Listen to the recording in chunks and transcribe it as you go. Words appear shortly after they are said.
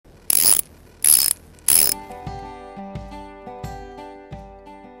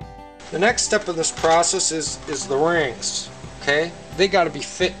The next step of this process is the rings. Okay, they got to be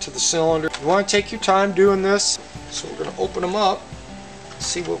fit to the cylinder. You want to take your time doing this. So we're going to open them up,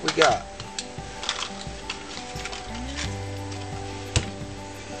 see what we got.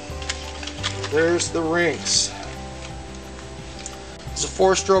 There's the rings. It's a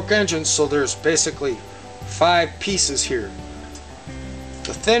 4-stroke engine, so there's basically 5 pieces here.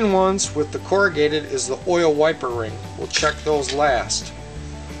 The thin ones with the corrugated is the oil wiper ring. We'll check those last.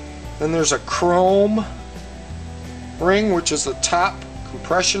 Then there's a chrome ring, which is the top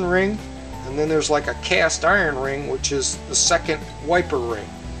compression ring, and then there's like a cast iron ring, which is the second wiper ring.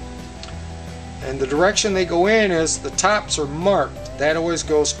 And the direction they go in is the tops are marked. That always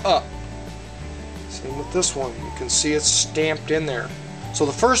goes up. Same with this one. You can see it's stamped in there. So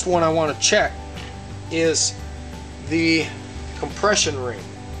the first one I want to check is the compression ring.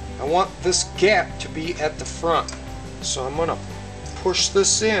 I want this gap to be at the front. So I'm going to push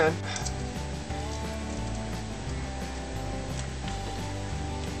this in.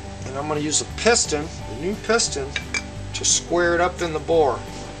 And I'm going to use a piston, the new piston, to square it up in the bore.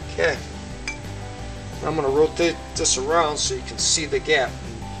 Okay. I'm going to rotate this around so you can see the gap.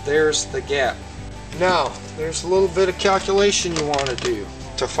 There's the gap. Now, there's a little bit of calculation you want to do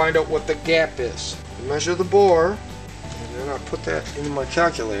to find out what the gap is. I measure the bore, and then I put that into my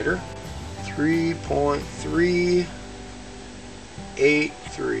calculator.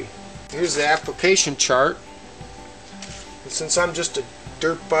 3.383. Here's the application chart. And since I'm just a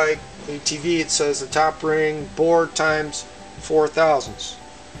dirt bike ATV, it says the top ring bore times 4 thousandths.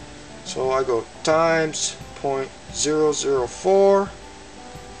 So I go times 0.004,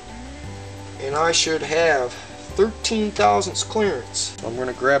 and I should have 13 thousandths clearance. I'm going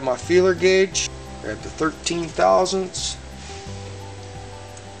to grab my feeler gauge, grab the 13 thousandths.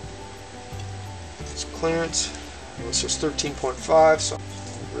 It's clearance. This is 13.5, so I'll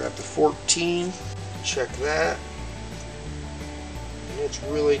grab the 14. Check that. And it's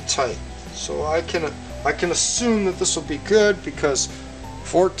really tight. So I can assume that this will be good because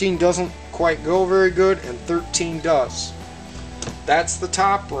 14 doesn't quite go very good and 13 does. That's the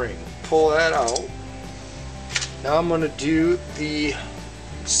top ring. Pull that out. Now I'm going to do the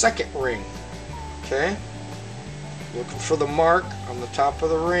second ring. Okay? Looking for the mark on the top of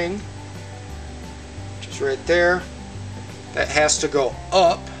the ring, which is right there. That has to go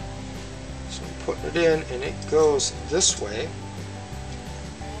up. So I'm putting it in, and it goes this way.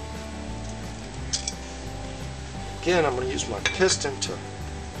 Again, I'm going to use my piston to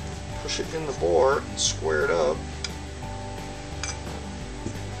push it in the bore and square it up.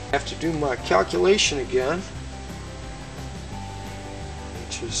 I have to do my calculation again,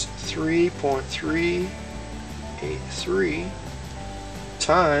 which is 3.383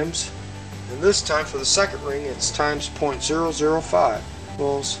 times, and this time for the second ring it's times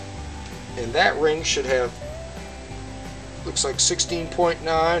 0.005. And that ring should have, looks like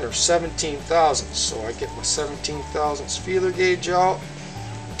 16.9 or 17 thousandths. So I get my 17 thousandths feeler gauge out.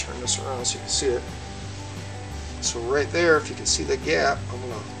 Turn this around so you can see it. So right there, if you can see the gap, I'm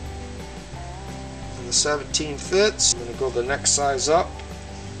gonna, and the 17 fits. I'm gonna go the next size up,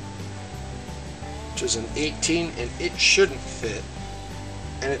 which is an 18, and it shouldn't fit.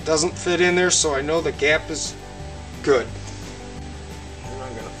 And it doesn't fit in there, so I know the gap is good. And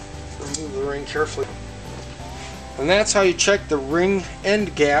I'm gonna remove the ring carefully. And that's how you check the ring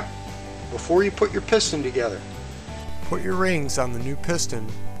end gap before you put your piston together. Put your rings on the new piston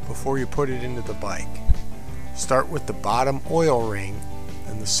before you put it into the bike. Start with the bottom oil ring,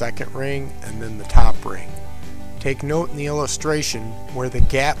 then the second ring, and then the top ring. Take note in the illustration where the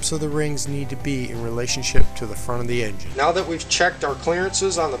gaps of the rings need to be in relationship to the front of the engine. Now that we've checked our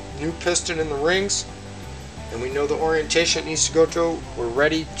clearances on the new piston and the rings, and we know the orientation it needs to go to, we're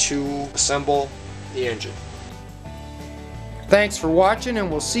ready to assemble the engine. Thanks for watching, and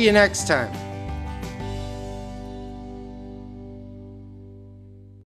we'll see you next time.